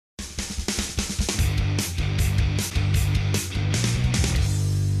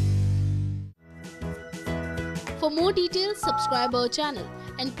For more details, subscribe our channel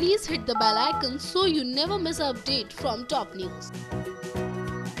and please hit the bell icon so you never miss an update from Top News.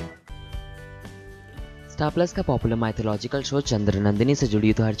 Star plus का popular mythological show चंद्र-नंदिनी से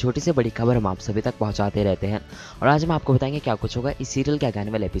जुड़ी तो हर छोटी से बड़ी खबर हम आप सभी तक पहुंचाते रहते हैं और आज हम आपको बताएंगे क्या कुछ होगा इस सीरियल के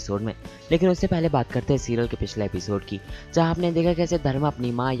आने वाले एपिसोड में। लेकिन उससे पहले बात करते हैं सीरियल के पिछले एपिसोड की, जहां आपने देखा कैसे धर्मा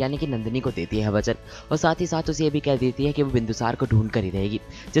अपनी माँ यानी कि नंदिनी को देती है वचन और साथ ही साथ उसे ये भी कह देती है कि वो बिंदुसार को ढूंढ कर ही रहेगी।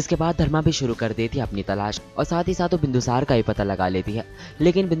 जिसके बाद धर्मा भी शुरू कर देती है अपनी तलाश और साथ ही साथ वो बिंदुसार का भी पता लगा लेती है।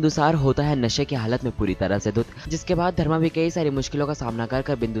 लेकिन बिंदुसार होता है नशे की हालत में पूरी तरह से धुत, जिसके बाद धर्मा भी कई सारी मुश्किलों का सामना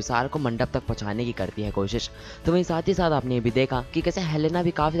कर बिंदुसार को मंडप तक पहुंचाने की करती है कोशिश। तो वहीं साथ ही साथ आपने ये भी देखा कि कैसे हेलेना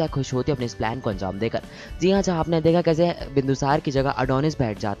भी काफी ज्यादा खुश होती है अपने इस प्लान को अंजाम देकर। जी हाँ, जहाँ आपने देखा कैसे बिंदुसार की जगह अडोनिस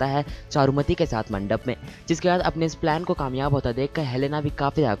बैठ जाता है चारुमती के साथ मंडप में, जिसके बाद अपने इस प्लान को कामयाब होता देखकर हेलेना भी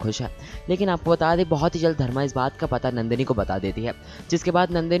काफी ज्यादा खुश है। लेकिन आपको बता दें बहुत ही जल्द धर्मा इस बात का पता नंदिनी को बता देती है, जिसके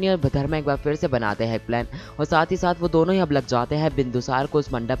बाद नंदिनी और धर्मा एक बार फिर से बनाते हैं एक प्लान और साथ ही साथ वो दोनों ही अब लग जाते हैं बिंदुसार को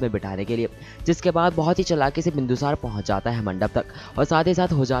उस मंडप में बिठाने के लिए। जिसके बाद बहुत ही चालाकी से बिंदुसार पहुंच जाता है मंडप तक और साथ ही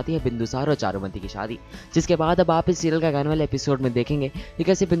साथ हो जाती है बिंदुसार और चारुमती की शादी। जिसके बाद अब आप इस सीरियल का आने वाले एपिसोड में देखेंगे कि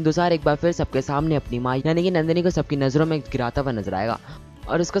कैसे बिंदुसार एक बार फिर सबके सामने अपनी माँ यानी कि नंदिनी को सबकी नजरों में गिराता हुआ नजर आएगा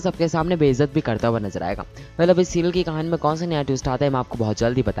और उसको सबके सामने बेइज्जत भी करता हुआ नजर आएगा। मतलब इस सीरियल की कहानी में कौन सा नया ट्विस्ट आता है हम आपको बहुत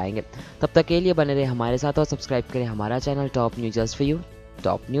जल्द ही बताएंगे। तब तक के लिए बने रहे हमारे साथ और सब्सक्राइब करें हमारा channel top news just for you.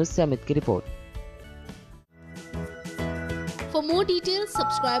 Top news से अमित की report. For more details,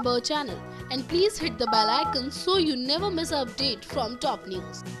 subscribe our channel and please hit the bell icon so you never miss an update from Top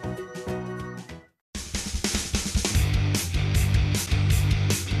News.